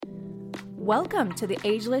Welcome to the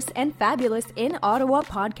Ageless and Fabulous in Ottawa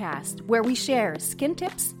podcast, where we share skin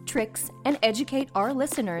tips, tricks, and educate our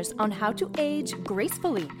listeners on how to age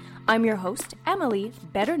gracefully. I'm your host, Emily,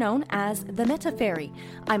 better known as the Meta Fairy.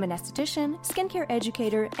 I'm an esthetician, skincare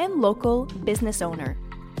educator, and local business owner.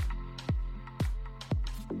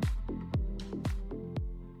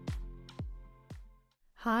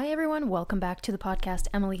 Hi everyone, welcome back to the podcast.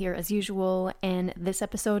 Emily here as usual, and this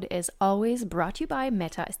episode is always brought to you by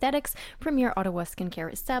Meta Aesthetics, premier Ottawa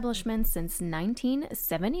skincare establishment since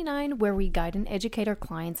 1979, where we guide and educate our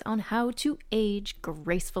clients on how to age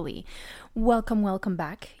gracefully. Welcome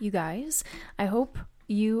back, you guys. I hope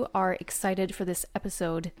you are excited for this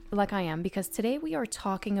episode like I am, because today we are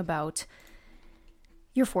talking about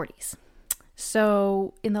your 40s.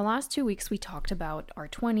 So in the last 2 weeks, we talked about our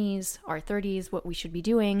 20s, our 30s, what we should be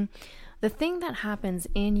doing. The thing that happens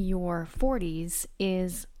in your 40s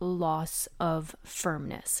is loss of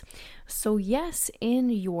firmness. So yes,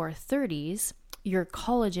 in your 30s, your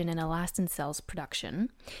collagen and elastin cells production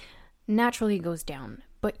naturally goes down,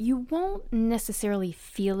 but you won't necessarily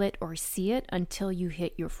feel it or see it until you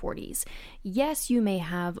hit your 40s. Yes, you may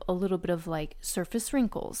have a little bit of like surface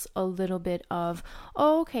wrinkles, a little bit of,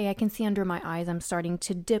 oh, okay, I can see under my eyes, I'm starting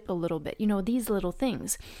to dip a little bit, these little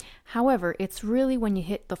things. However, it's really when you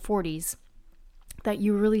hit the 40s that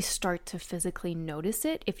you really start to physically notice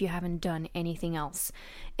it if you haven't done anything else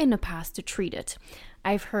in the past to treat it.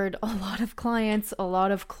 I've heard a lot of clients, a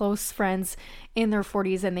lot of close friends in their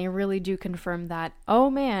 40s, and they really do confirm that,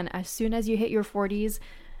 oh man, as soon as you hit your 40s,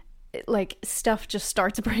 like stuff just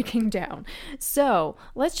starts breaking down. So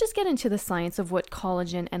let's just get into the science of what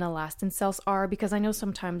collagen and elastin cells are, because I know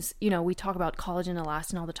sometimes, we talk about collagen and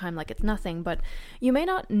elastin all the time like it's nothing, but you may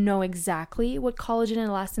not know exactly what collagen and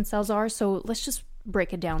elastin cells are. So let's just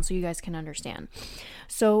break it down so you guys can understand.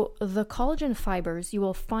 So the collagen fibers, you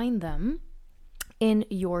will find them in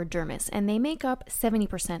your dermis, and they make up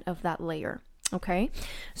 70% of that layer. Okay.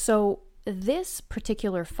 So this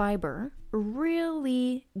particular fiber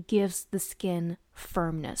really gives the skin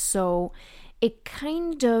firmness. So it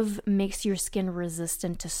kind of makes your skin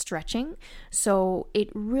resistant to stretching. So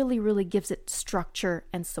it really gives it structure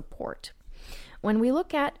and support. When we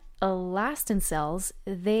look at elastin cells,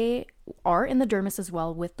 they are in the dermis as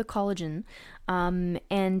well with the collagen,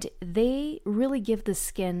 and they really give the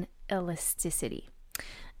skin elasticity.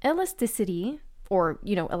 Elasticity, or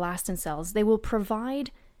elastin cells, they will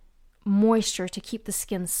provide moisture to keep the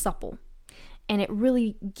skin supple, and it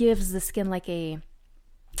really gives the skin like a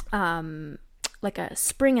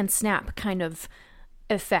spring and snap kind of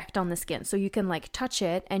effect on the skin. So you can like touch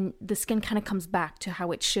it and the skin kind of comes back to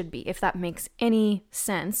how it should be, if that makes any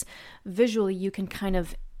sense. Visually, you can kind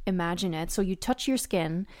of imagine it. So you touch your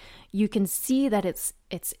skin, you can see that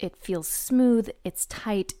it feels smooth, it's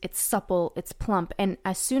tight, it's supple, it's plump, and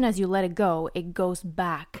as soon as you let it go, it goes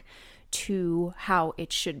back to how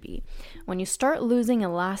it should be. When you start losing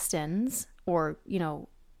elastins, or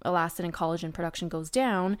elastin and collagen production goes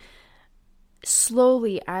down,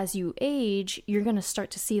 slowly as you age, you're going to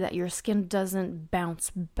start to see that your skin doesn't bounce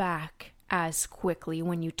back as quickly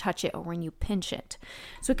when you touch it or when you pinch it.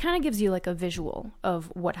 So it kind of gives you like a visual of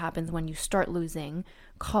what happens when you start losing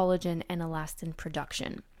collagen and elastin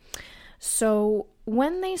production. So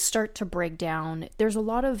when they start to break down, there's a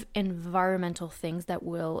lot of environmental things that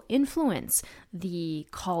will influence the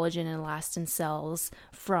collagen and elastin cells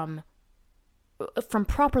from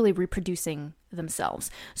properly reproducing themselves.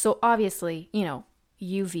 So obviously,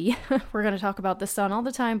 UV, we're going to talk about the sun all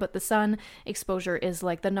the time, but the sun exposure is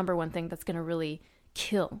like the number one thing that's going to really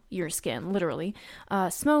kill your skin, literally.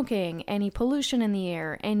 Smoking, any pollution in the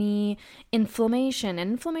air, any inflammation. And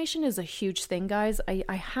inflammation is a huge thing, guys.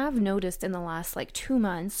 I have noticed in the last 2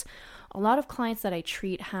 months, a lot of clients that I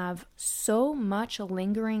treat have so much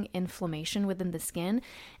lingering inflammation within the skin.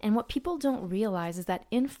 And what people don't realize is that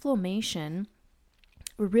inflammation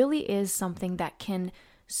really is something that can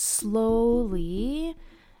slowly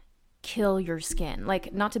kill your skin.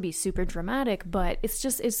 Like, not to be super dramatic, but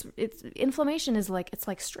it's inflammation is like, it's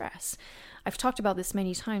like stress. I've talked about this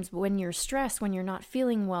many times, but when you're stressed, when you're not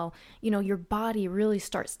feeling well, your body really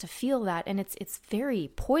starts to feel that, and it's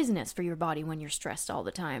very poisonous for your body when you're stressed all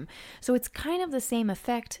the time. So it's kind of the same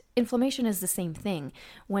effect. Inflammation is the same thing.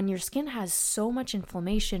 When your skin has so much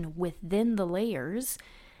inflammation within the layers,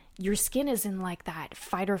 your skin is in like that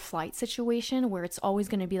fight or flight situation where it's always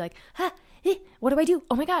going to be like, what do I do?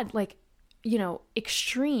 Oh my God,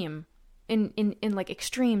 extreme in like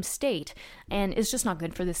extreme state, and it's just not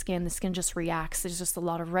good for the skin. The skin just reacts. There's just a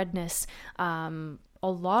lot of redness, a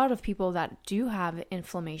lot of people that do have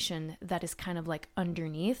inflammation that is kind of like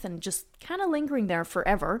underneath and just kind of lingering there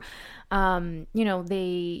forever, their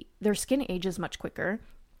skin ages much quicker.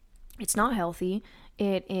 It's not healthy.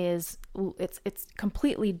 It's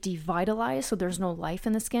completely devitalized, so there's no life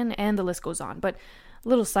in the skin, and the list goes on. But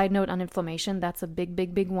little side note on inflammation, that's a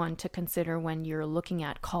big one to consider when you're looking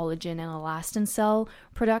at collagen and elastin cell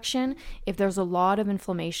production. If there's a lot of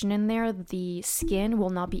inflammation in there, the skin will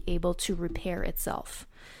not be able to repair itself.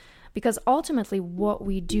 Because ultimately what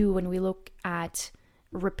we do when we look at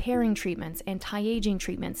repairing treatments, anti-aging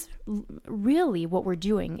treatments, really what we're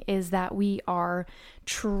doing is that we are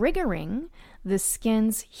triggering the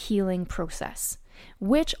skin's healing process,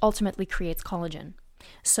 which ultimately creates collagen.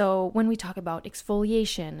 So when we talk about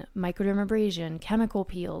exfoliation, microdermabrasion, chemical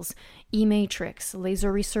peels, E-matrix,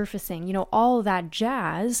 laser resurfacing, all that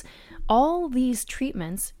jazz, all these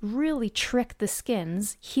treatments really trick the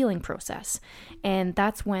skin's healing process. And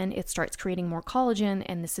that's when it starts creating more collagen.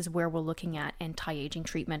 And this is where we're looking at anti-aging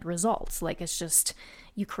treatment results. Like, it's just,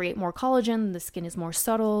 you create more collagen, the skin is more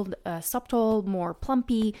subtle, more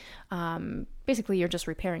plumpy. Basically, you're just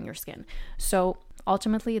repairing your skin. So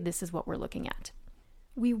ultimately, this is what we're looking at.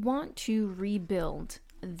 We want to rebuild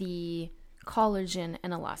the collagen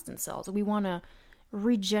and elastin cells. We want to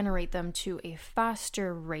regenerate them to a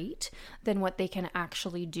faster rate than what they can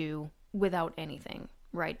actually do without anything,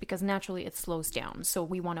 right? Because naturally it slows down. So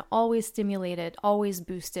we want to always stimulate it, always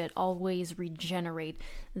boost it, always regenerate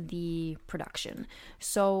the production.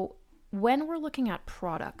 So when we're looking at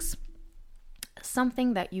products,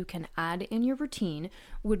 something that you can add in your routine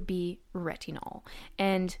would be retinol.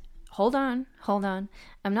 And Hold on.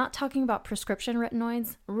 I'm not talking about prescription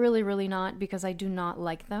retinoids, really not, because I do not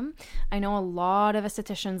like them. I know a lot of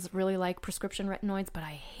estheticians really like prescription retinoids, but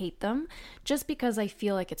I hate them just because I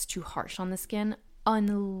feel like it's too harsh on the skin,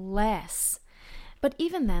 but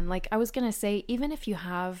even then, like I was gonna say, even if you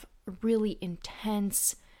have really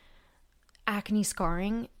intense acne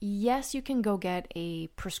scarring, yes, you can go get a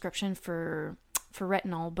prescription for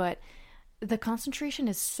retinol, but the concentration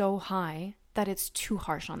is so high that it's too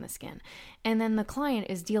harsh on the skin. And then the client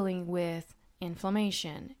is dealing with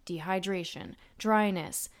inflammation, dehydration,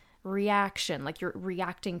 dryness, reaction, like you're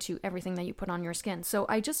reacting to everything that you put on your skin. So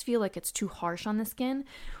I just feel like it's too harsh on the skin.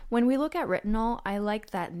 When we look at retinol, I like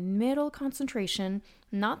that middle concentration,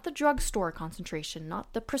 not the drugstore concentration,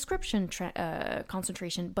 not the prescription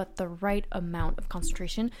concentration, but the right amount of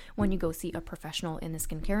concentration when you go see a professional in the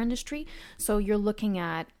skincare industry. So you're looking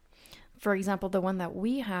at, for example, the one that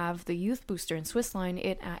we have, the Youth Booster in Swissline,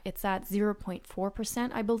 it's at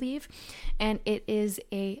 0.4%, I believe, and it is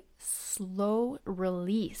a slow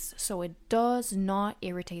release. So it does not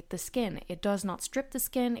irritate the skin. It does not strip the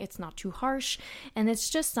skin. It's not too harsh, and it's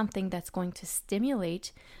just something that's going to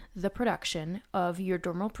stimulate the production of your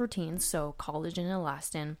dermal proteins, so collagen and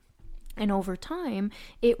elastin, and over time,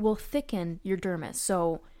 it will thicken your dermis.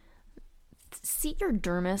 So see your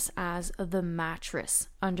dermis as the mattress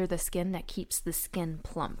under the skin that keeps the skin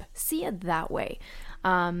plump. See it that way.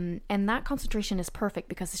 And that concentration is perfect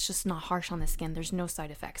because it's just not harsh on the skin. There's no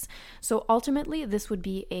side effects. So ultimately, this would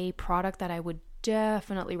be a product that I would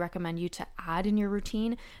definitely recommend you to add in your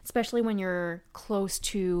routine, especially when you're close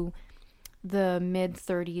to the mid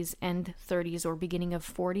 30s, end 30s, or beginning of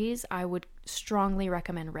 40s. I would strongly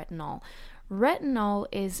recommend retinol. Retinol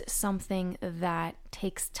is something that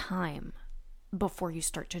takes time before you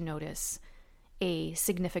start to notice a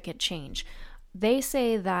significant change. They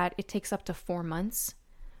say that it takes up to 4 months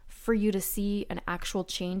for you to see an actual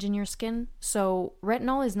change in your skin. So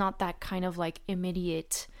retinol is not that kind of like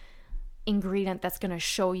immediate ingredient that's going to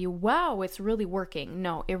show you, wow, it's really working.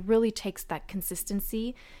 No, it really takes that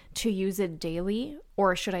consistency to use it daily,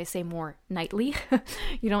 or should I say more nightly.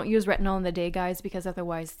 You don't use retinol in the day, guys, because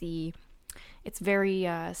otherwise it's very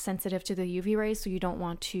sensitive to the UV rays, so you don't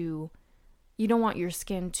want your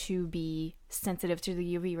skin to be sensitive to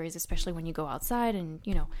the UV rays, especially when you go outside and,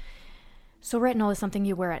 so retinol is something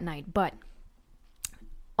you wear at night, but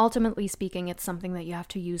ultimately speaking, it's something that you have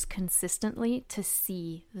to use consistently to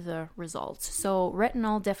see the results. So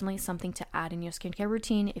retinol, definitely something to add in your skincare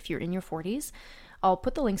routine if you're in your 40s. I'll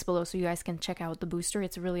put the links below so you guys can check out the booster.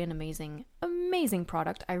 It's really an amazing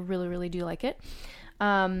product. I really do like it.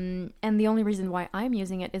 And the only reason why I'm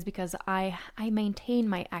using it is because I maintain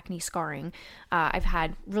my acne scarring. I've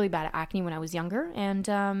had really bad acne when I was younger,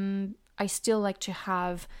 and I still like to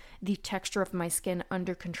have the texture of my skin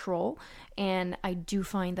under control. And I do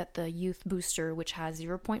find that the Youth Booster, which has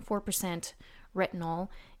 0.4% retinol,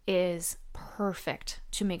 is perfect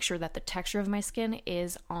to make sure that the texture of my skin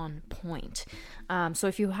is on point. So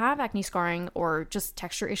if you have acne scarring or just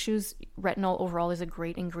texture issues, retinol overall is a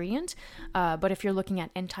great ingredient. But if you're looking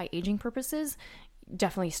at anti-aging purposes,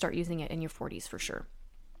 definitely start using it in your 40s for sure.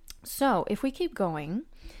 So if we keep going,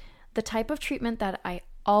 the type of treatment that I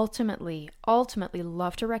ultimately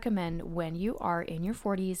love to recommend when you are in your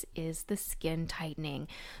 40s is the skin tightening.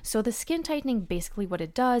 So the skin tightening, basically what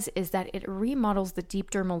it does is that it remodels the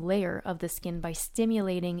deep dermal layer of the skin by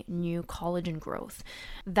stimulating new collagen growth.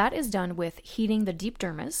 That is done with heating the deep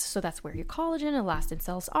dermis, so that's where your collagen and elastin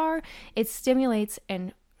cells are. It stimulates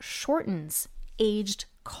and shortens aged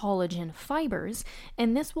collagen fibers,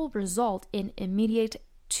 and this will result in immediate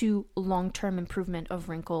to long-term improvement of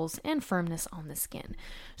wrinkles and firmness on the skin.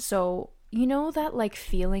 So, you know that like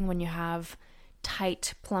feeling when you have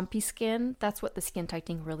tight, plumpy skin? That's what the skin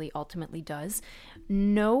tightening really ultimately does.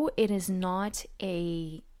 No, it is not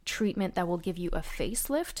a treatment that will give you a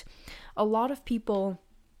facelift. A lot of people,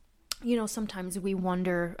 you know, sometimes we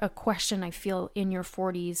wonder, a question I feel in your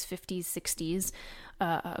 40s, 50s, 60s,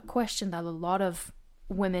 a question that a lot of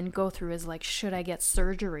women go through is like, should I get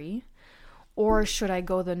surgery? Or should I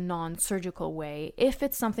go the non-surgical way? If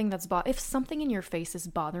it's something if something in your face is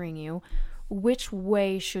bothering you, which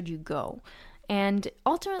way should you go? And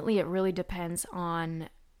ultimately, it really depends on,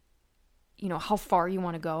 you know, how far you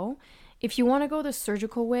want to go. If you want to go the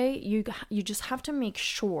surgical way, you just have to make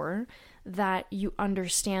sure that you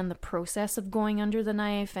understand the process of going under the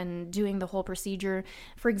knife and doing the whole procedure.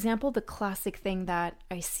 For example, the classic thing that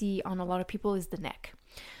I see on a lot of people is the neck.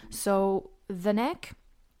 So the neck,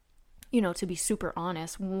 you know, to be super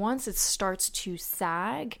honest, once it starts to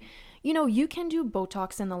sag, you know, you can do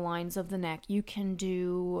Botox in the lines of the neck. You can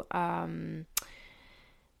do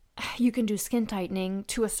skin tightening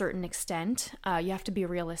to a certain extent. You have to be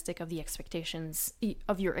realistic of your expectations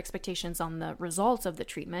on the results of the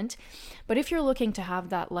treatment. But if you're looking to have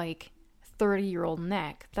that like 30-year-old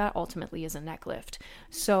neck, that ultimately is a neck lift.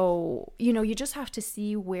 So, you know, you just have to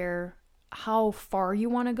see how far you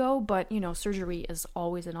want to go, but you know, surgery is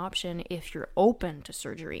always an option if you're open to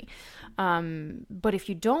surgery. But if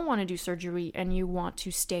you don't want to do surgery and you want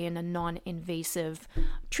to stay in a non-invasive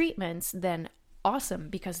treatments, then awesome,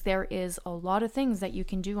 because there is a lot of things that you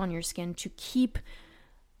can do on your skin to keep,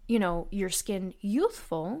 you know, your skin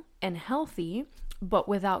youthful and healthy, but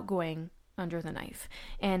without going under the knife.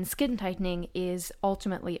 And skin tightening is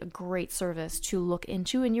ultimately a great service to look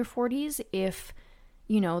into in your 40s if,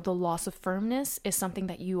 you know, the loss of firmness is something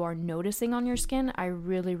that you are noticing on your skin. I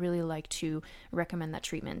really, really like to recommend that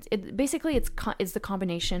treatment. It's the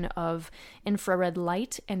combination of infrared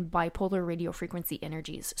light and bipolar radiofrequency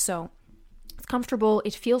energies. So it's comfortable.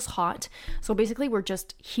 It feels hot. So basically, we're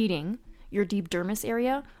just heating your deep dermis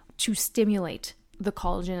area to stimulate the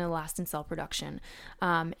collagen and elastin cell production.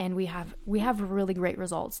 And we have really great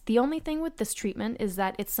results. The only thing with this treatment is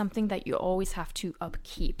that it's something that you always have to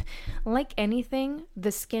upkeep. Like anything,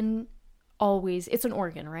 the skin it's an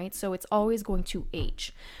organ, right? So it's always going to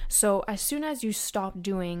age. So as soon as you stop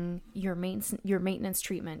doing your maintenance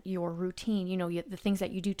treatment, your routine, you know, the things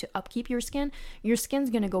that you do to upkeep your skin's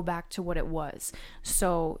going to go back to what it was.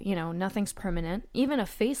 So, you know, nothing's permanent. Even a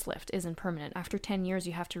facelift isn't permanent. After 10 years,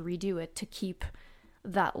 you have to redo it to keep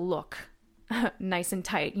that look nice and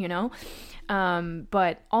tight, you know?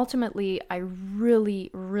 But ultimately, I really,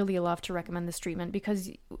 really love to recommend this treatment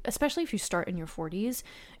because especially if you start in your 40s,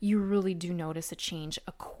 you really do notice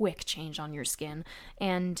a quick change on your skin.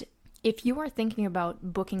 And if you are thinking about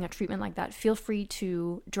booking a treatment like that, feel free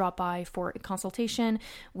to drop by for a consultation.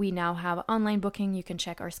 We now have online booking. You can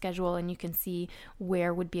check our schedule and you can see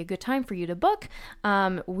where would be a good time for you to book.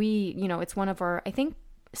 It's one of our, I think,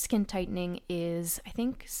 skin tightening is,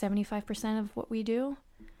 75% of what we do.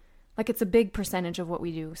 Like, it's a big percentage of what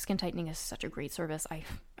we do. Skin tightening is such a great service. I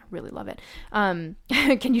really love it.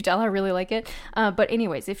 Can you tell I really like it? But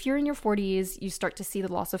anyways, if you're in your 40s, you start to see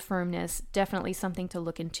the loss of firmness, definitely something to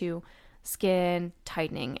look into, skin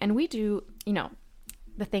tightening. And we do, you know,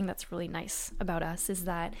 the thing that's really nice about us is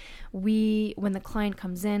that when the client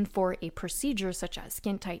comes in for a procedure such as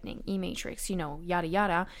skin tightening, E-matrix, you know, yada,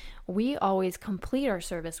 yada, we always complete our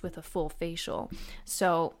service with a full facial.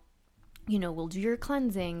 So, you know, we'll do your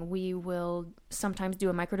cleansing. We will sometimes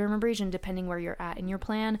do a microdermabrasion depending where you're at in your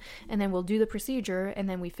plan. And then we'll do the procedure. And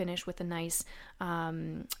then we finish with a nice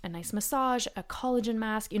massage, a collagen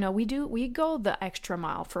mask. You know, we go the extra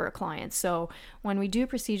mile for our clients. So when we do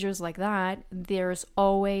procedures like that, there's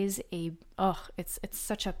always a it's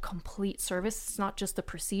such a complete service. It's not just the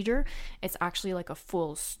procedure, it's actually like a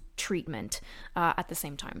full treatment at the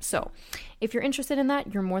same time. So if you're interested in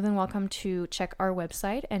that, you're more than welcome to check our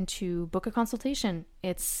website and to book a consultation.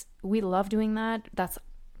 We love doing that. That's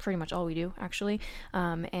pretty much all we do, actually.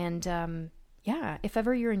 Yeah, if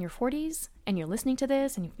ever you're in your 40s and you're listening to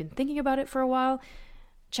this and you've been thinking about it for a while,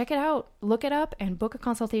 check it out, look it up, and book a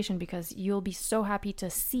consultation, because you'll be so happy to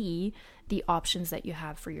see the options that you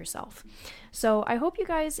have for yourself. So I hope you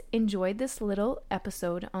guys enjoyed this little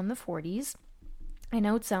episode on the 40s. I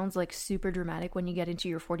know it sounds like super dramatic when you get into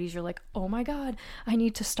your 40s. You're like, oh my God, I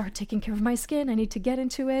need to start taking care of my skin. I need to get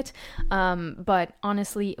into it. But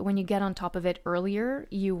honestly, when you get on top of it earlier,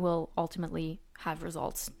 you will ultimately have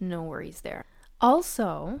results. No worries there.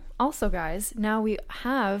 Also guys, now we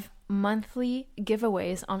have monthly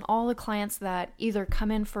giveaways on all the clients that either come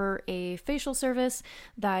in for a facial service,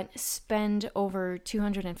 that spend over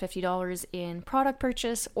 $250 in product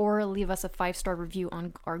purchase, or leave us a 5-star review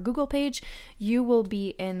on our Google page. You will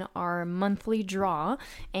be in our monthly draw,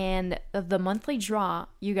 and the monthly draw,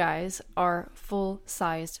 you guys, are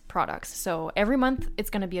full-sized products. So every month it's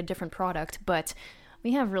going to be a different product, but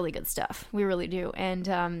we have really good stuff. We really do. And,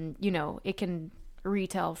 it can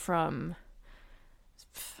retail from,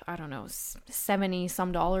 I don't know, $70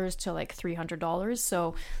 some to like $300.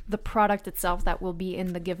 So the product itself that will be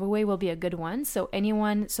in the giveaway will be a good one. So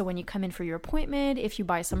when you come in for your appointment, if you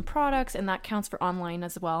buy some products, and that counts for online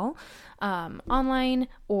as well, online,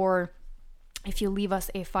 or if you leave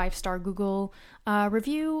us a 5-star Google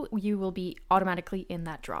review, you will be automatically in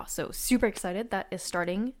that draw. So super excited. That is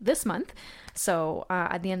starting this month. So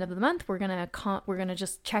at the end of the month, we're gonna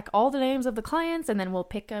just check all the names of the clients, and then we'll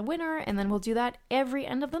pick a winner, and then we'll do that every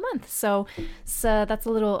end of the month. So that's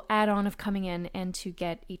a little add-on of coming in and to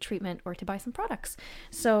get a treatment or to buy some products.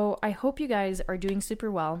 So I hope you guys are doing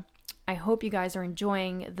super well. I hope you guys are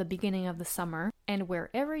enjoying the beginning of the summer, and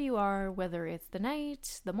wherever you are, whether it's the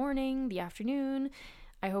night, the morning, the afternoon,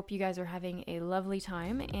 I hope you guys are having a lovely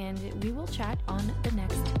time, and we will chat on the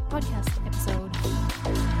next podcast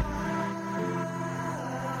episode.